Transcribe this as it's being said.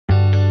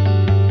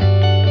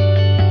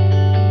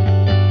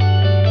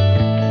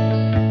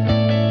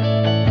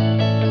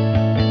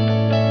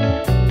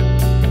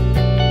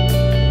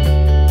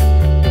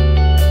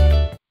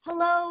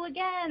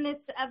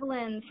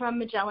Evelyn from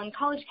Magellan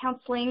College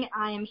Counseling.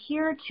 I am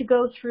here to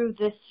go through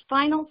this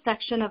final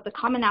section of the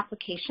Common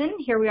Application.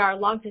 Here we are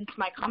logged into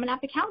my Common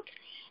App account,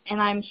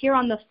 and I'm here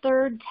on the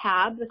third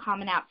tab, the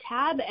Common App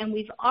tab, and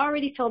we've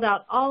already filled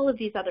out all of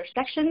these other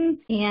sections,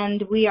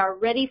 and we are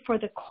ready for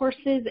the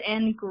Courses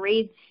and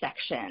Grades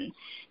section.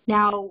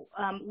 Now,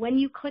 when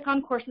you click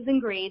on Courses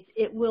and Grades,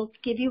 it will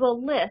give you a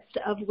list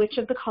of which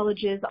of the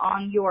colleges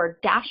on your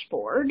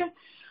dashboard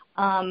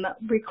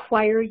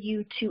require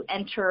you to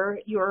enter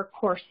your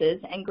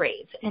courses and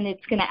grades. And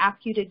it's going to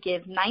ask you to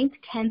give 9th,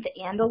 10th,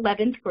 and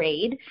 11th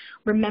grade.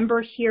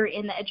 Remember, here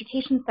in the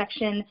education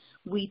section,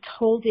 we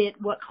told it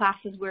what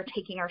classes we're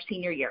taking our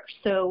senior year.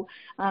 So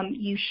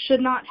you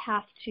should not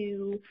have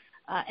to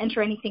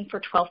enter anything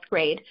for 12th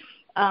grade.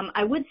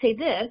 I would say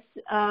this,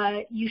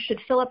 you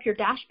should fill up your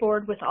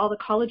dashboard with all the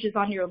colleges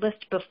on your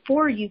list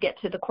before you get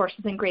to the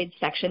courses and grades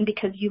section,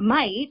 because you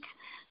might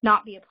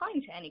not be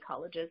applying to any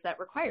colleges that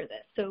require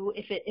this. So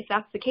if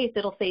that's the case,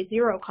 it'll say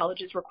 0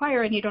 colleges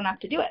require, and you don't have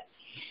to do it.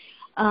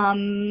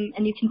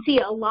 And you can see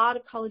a lot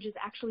of colleges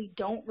actually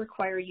don't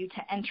require you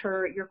to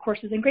enter your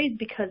courses and grades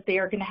because they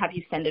are going to have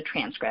you send a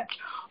transcript,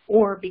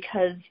 or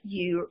because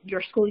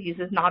your school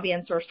uses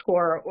Naviance or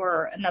SCORE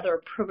or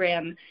another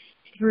program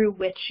through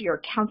which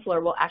your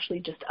counselor will actually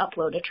just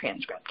upload a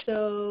transcript.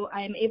 So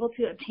I am able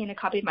to obtain a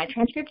copy of my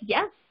transcript.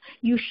 Yes,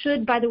 you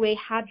should, by the way,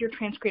 have your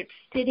transcript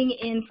sitting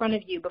in front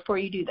of you before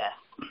you do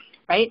this,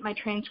 right? My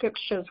transcript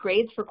shows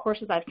grades for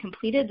courses I've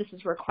completed. This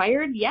is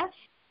required. Yes,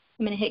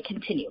 I'm going to hit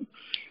continue.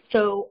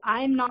 So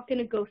I'm not going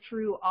to go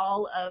through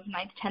all of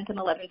 9th, 10th, and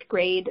 11th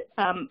grade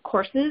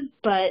courses,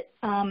 but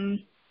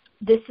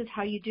this is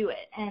how you do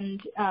it.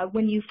 And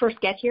when you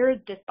first get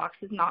here, this box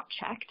is not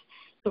checked.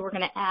 So we're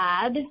going to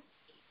add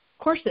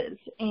courses,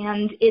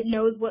 and it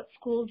knows what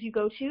schools you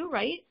go to,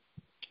 right?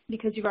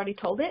 Because you've already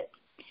told it.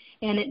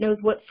 And it knows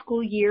what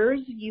school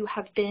years you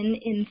have been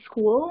in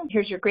school.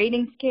 Here's your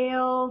grading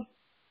scale,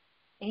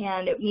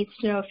 and it needs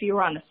to know if you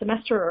were on a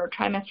semester or a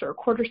trimester or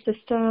quarter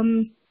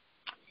system.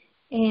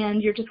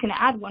 And you're just going to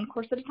add one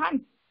course at a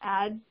time.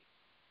 Add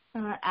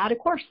a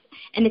course.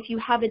 And if you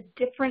have a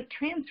different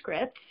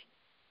transcript,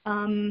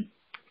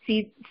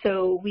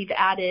 so we've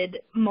added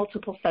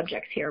multiple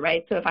subjects here,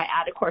 right? So if I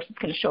add a course, it's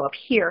going to show up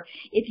here.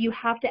 If you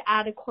have to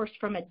add a course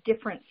from a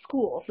different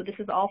school, so this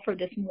is all for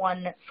this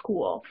one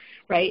school,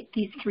 right?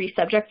 These 3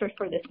 subjects are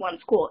for this one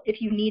school.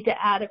 If you need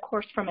to add a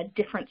course from a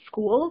different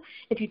school,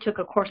 if you took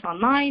a course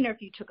online, or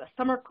if you took a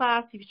summer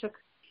class, if you took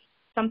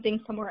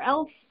something somewhere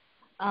else,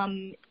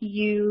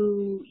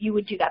 you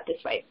would do that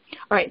this way.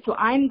 All right, so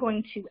I'm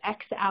going to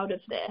X out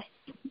of this.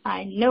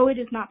 I know it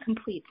is not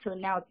complete, so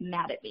now it's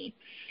mad at me.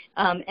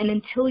 And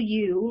until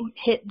you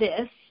hit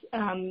this,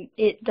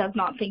 it does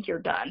not think you're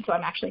done, so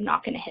I'm actually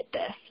not going to hit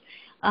this.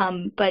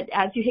 But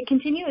as you hit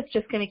continue, it's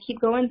just going to keep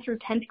going through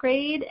 10th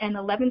grade and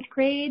 11th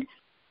grade,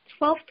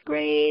 12th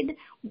grade.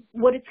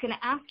 What it's going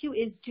to ask you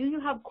is, do you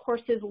have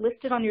courses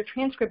listed on your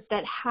transcript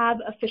that have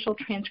official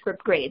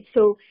transcript grades?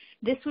 So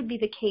this would be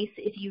the case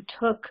if you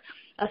took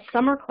a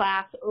summer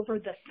class over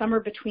the summer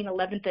between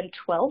 11th and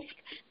 12th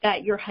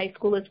that your high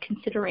school is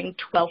considering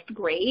 12th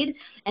grade.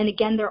 And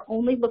again, they're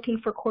only looking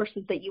for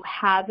courses that you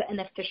have an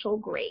official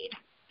grade.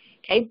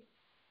 Okay,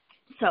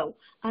 so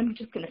I'm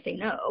just going to say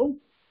no,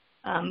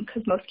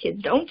 because most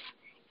kids don't.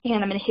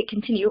 And I'm going to hit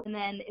continue, and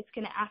then it's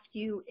going to ask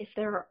you if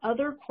there are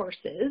other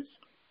courses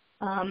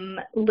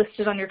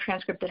listed on your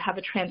transcript that have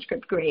a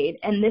transcript grade.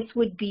 And this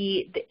would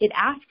be, it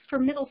asks for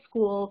middle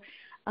school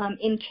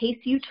in case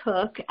you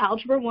took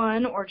Algebra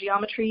 1 or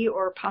Geometry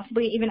or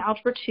possibly even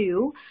Algebra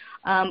 2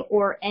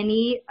 or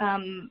any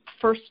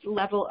first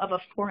level of a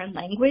foreign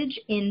language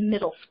in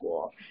middle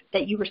school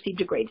that you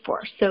received a grade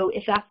for. So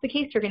if that's the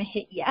case, you're going to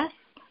hit yes.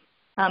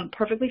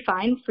 Perfectly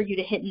fine for you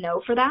to hit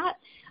no for that.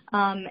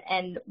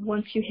 And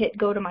once you hit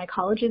go to My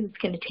Colleges, it's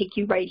going to take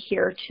you right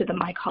here to the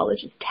My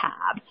Colleges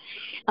tab.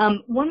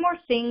 One more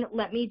thing,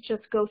 let me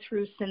just go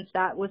through, since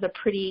that was a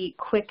pretty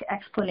quick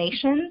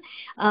explanation.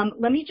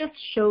 Let me just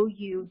show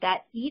you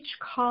that each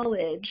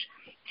college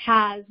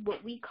has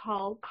what we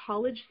call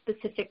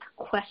college-specific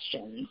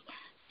questions.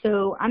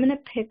 So I'm going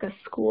to pick a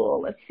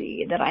school, let's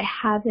see, that I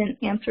haven't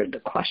answered the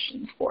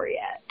questions for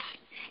yet.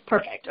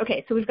 Perfect.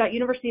 Okay, so we've got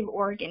University of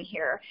Oregon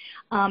here.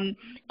 And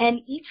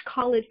each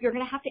college, you're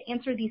going to have to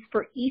answer these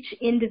for each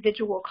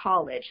individual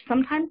college.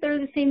 Sometimes they're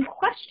the same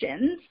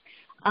questions,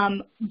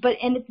 and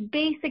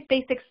it's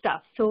basic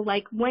stuff. So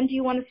like, when do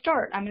you want to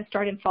start? I'm going to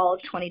start in fall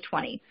of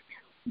 2020.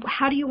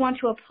 How do you want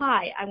to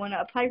apply? I want to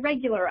apply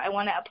regular. I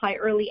want to apply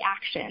early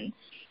action.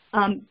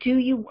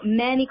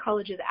 Many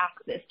colleges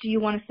ask this. Do you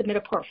want to submit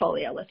a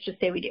portfolio? Let's just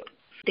say we do.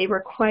 They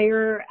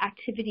require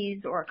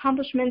activities or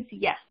accomplishments.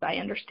 Yes, I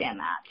understand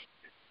that.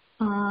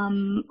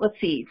 Let's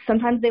see,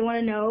 sometimes they want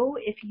to know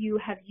if you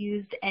have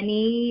used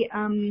any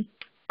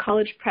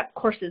college prep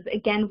courses.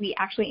 Again, we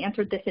actually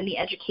answered this in the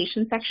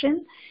education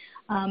section,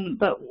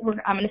 but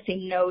I'm going to say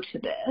no to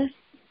this.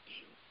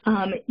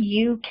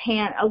 You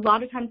can, a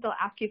lot of times they'll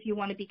ask you if you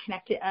want to be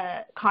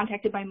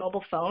contacted by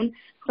mobile phone.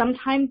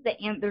 Sometimes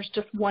there's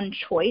just one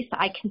choice,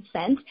 I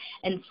consent,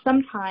 and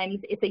sometimes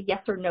it's a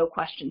yes or no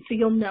question. So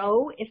you'll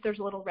know if there's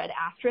a little red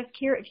asterisk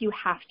here if you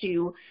have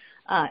to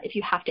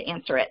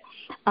answer it.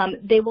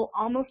 They will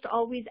almost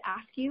always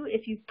ask you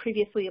if you've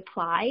previously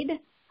applied,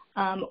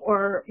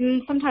 or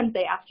sometimes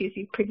they ask you if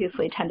you've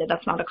previously attended.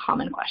 That's not a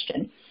common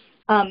question.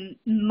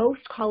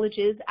 Most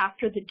colleges,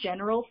 after the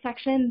general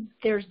section,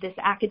 there's this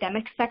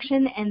academic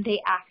section, and they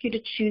ask you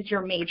to choose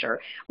your major.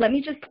 Let me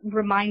just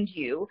remind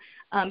you,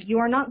 you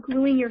are not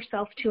gluing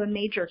yourself to a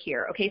major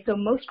here, okay? So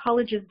most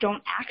colleges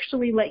don't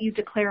actually let you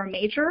declare a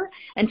major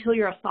until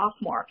you're a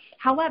sophomore.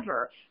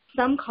 However,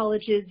 some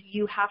colleges,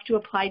 you have to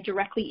apply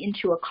directly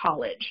into a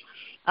college.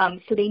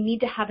 So they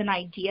need to have an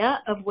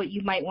idea of what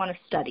you might want to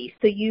study.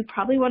 So you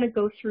probably want to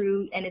go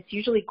through, and it's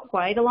usually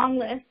quite a long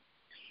list,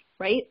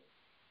 right?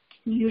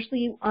 You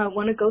usually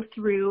want to go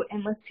through,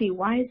 and let's see,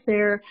 why is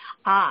there,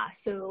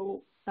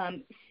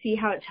 see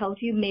how it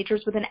tells you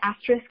majors with an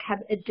asterisk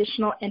have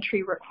additional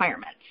entry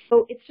requirements.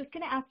 So it's just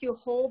going to ask you a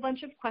whole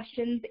bunch of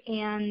questions,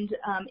 and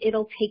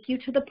it'll take you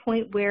to the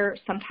point where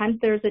sometimes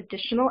there's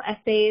additional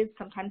essays,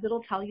 sometimes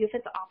it'll tell you if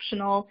it's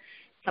optional,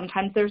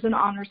 sometimes there's an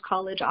honors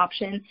college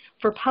option.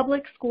 For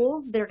public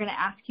schools, they're going to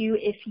ask you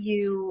if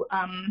you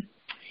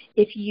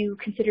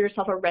consider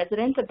yourself a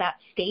resident of that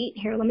state.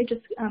 Here, let me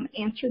just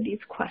answer these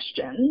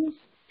questions.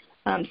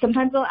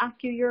 Sometimes they'll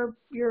ask you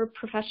your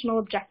professional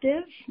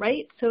objective,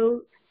 right?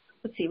 So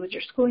let's see, was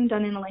your schooling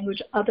done in a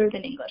language other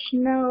than English?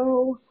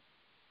 No.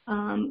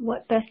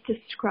 What best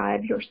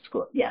describe your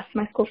school? Yes,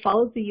 my school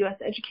follows the U.S.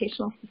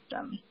 educational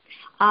system.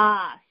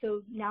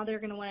 So now they're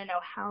going to want to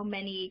know how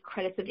many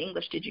credits of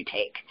English did you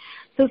take.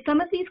 So some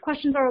of these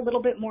questions are a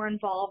little bit more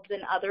involved than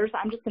others.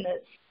 I'm just going to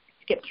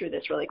skip through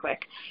this really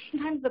quick.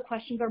 Sometimes the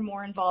questions are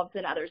more involved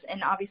than others,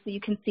 and obviously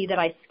you can see that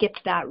I skipped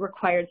that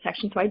required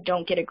section, so I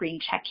don't get a green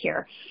check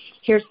here.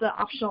 Here's the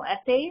optional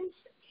essays.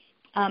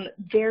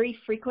 Very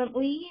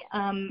frequently,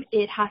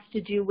 it has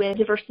to do with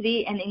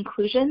diversity and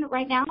inclusion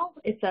right now.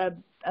 It's a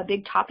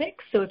big topic,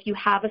 so if you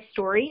have a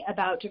story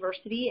about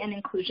diversity and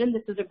inclusion,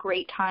 this is a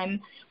great time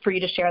for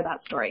you to share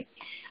that story.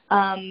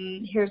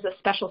 Here's a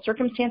special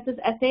circumstances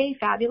essay,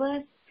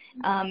 fabulous.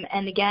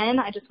 And again,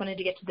 I just wanted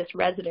to get to this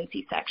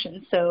residency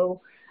section.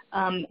 So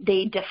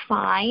they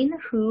define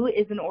who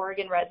is an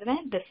Oregon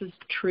resident. This is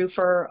true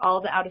for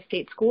all the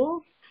out-of-state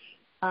schools.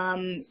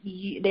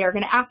 They are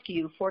going to ask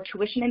you, for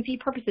tuition and fee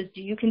purposes,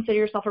 do you consider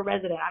yourself a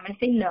resident? I'm going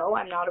to say no,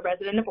 I'm not a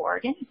resident of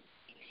Oregon.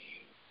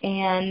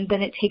 And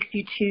then it takes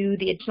you to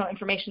the additional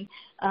information.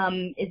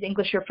 Is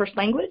English your first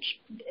language?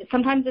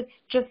 Sometimes it's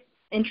just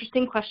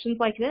interesting questions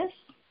like this.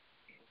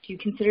 Do you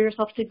consider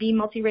yourself to be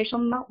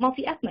multiracial,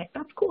 multi-ethnic?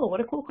 That's cool.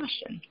 What a cool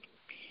question.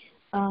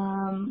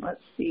 Let's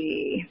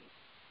see.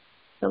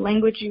 The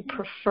language you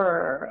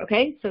prefer.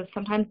 Okay, so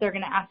sometimes they're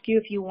going to ask you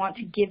if you want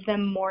to give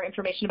them more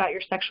information about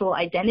your sexual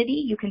identity.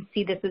 You can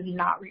see this is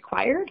not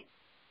required.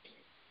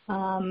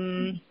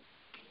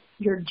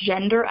 Your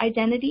gender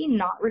identity,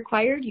 not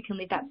required. You can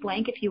leave that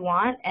blank if you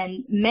want.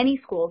 And many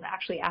schools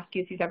actually ask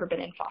you if you've ever been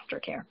in foster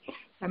care.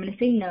 I'm going to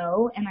say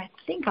no, and I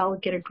think I'll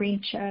get a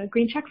green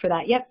check for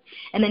that. Yep.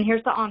 And then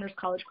here's the honors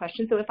college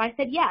question. So if I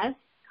said yes,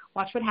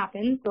 watch what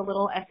happens. The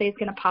little essay is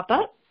going to pop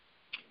up.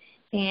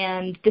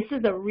 And this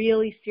is a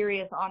really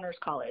serious honors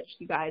college,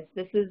 you guys.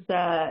 This is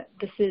a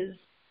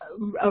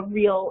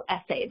real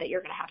essay that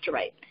you're going to have to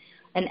write.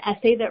 An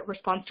essay that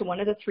responds to one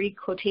of the three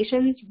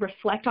quotations.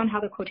 Reflect on how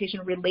the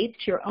quotation relates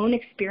to your own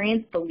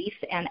experience, beliefs,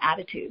 and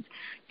attitudes.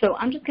 So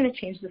I'm just going to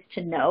change this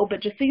to no, but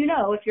just so you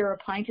know, if you're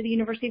applying to the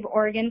University of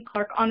Oregon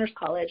Clark Honors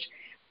College,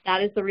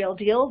 that is the real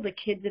deal. The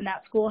kids in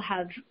that school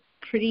have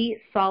pretty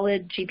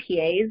solid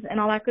GPAs and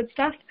all that good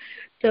stuff.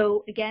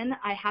 So again,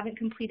 I haven't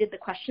completed the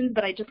questions,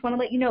 but I just want to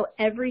let you know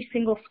every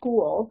single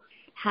school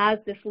has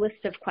this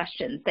list of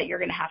questions that you're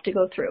going to have to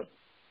go through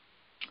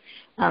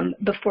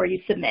before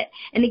you submit.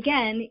 And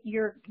again,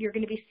 you're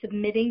going to be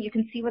submitting, you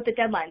can see what the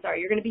deadlines are.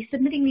 You're going to be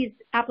submitting these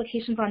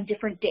applications on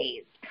different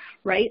days,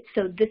 right?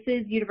 So this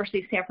is University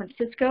of San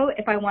Francisco.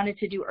 If I wanted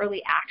to do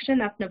early action,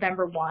 that's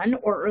November 1,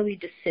 or early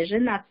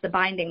decision, that's the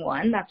binding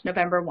one, that's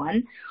November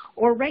 1.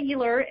 Or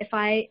regular, if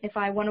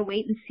I want to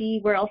wait and see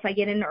where else I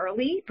get in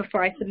early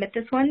before I submit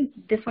this one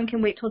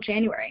can wait till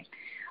January.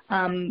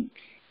 Same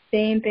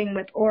thing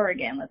with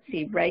Oregon. Let's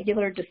see,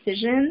 regular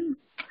decision.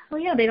 Oh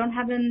yeah, they don't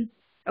have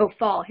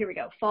fall, here we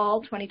go.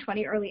 Fall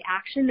 2020 early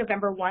action,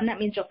 November 1. That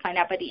means you'll find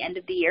out by the end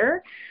of the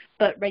year.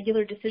 But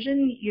regular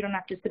decision, you don't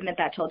have to submit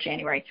that till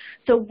January.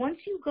 So once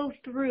you go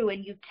through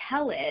and you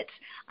tell it,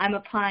 I'm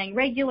applying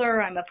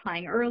regular, I'm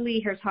applying early,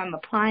 here's how I'm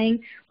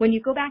applying. When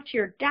you go back to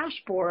your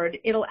dashboard,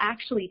 it'll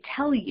actually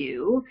tell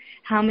you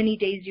how many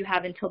days you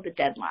have until the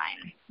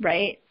deadline,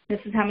 right? This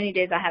is how many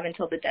days I have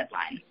until the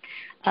deadline.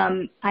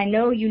 I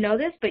know you know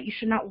this, but you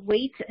should not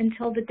wait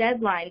until the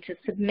deadline to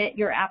submit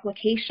your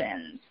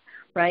applications.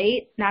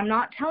 right? Now, I'm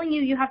not telling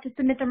you have to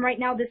submit them right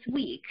now this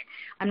week.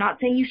 I'm not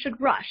saying you should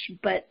rush,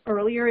 but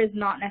earlier is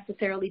not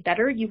necessarily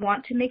better. You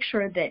want to make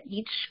sure that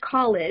each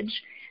college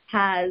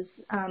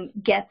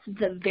gets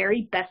the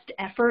very best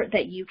effort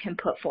that you can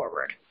put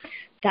forward.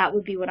 That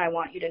would be what I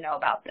want you to know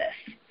about this.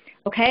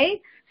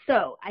 Okay?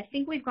 So I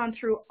think we've gone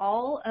through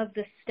all of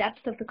the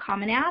steps of the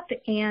Common App,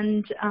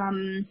 and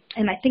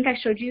I think I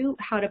showed you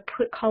how to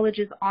put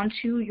colleges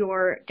onto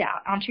your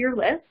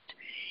list.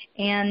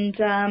 And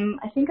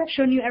I think I've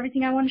shown you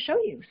everything I want to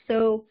show you.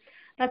 So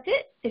that's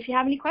it. If you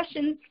have any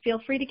questions, feel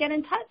free to get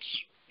in touch.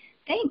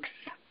 Thanks.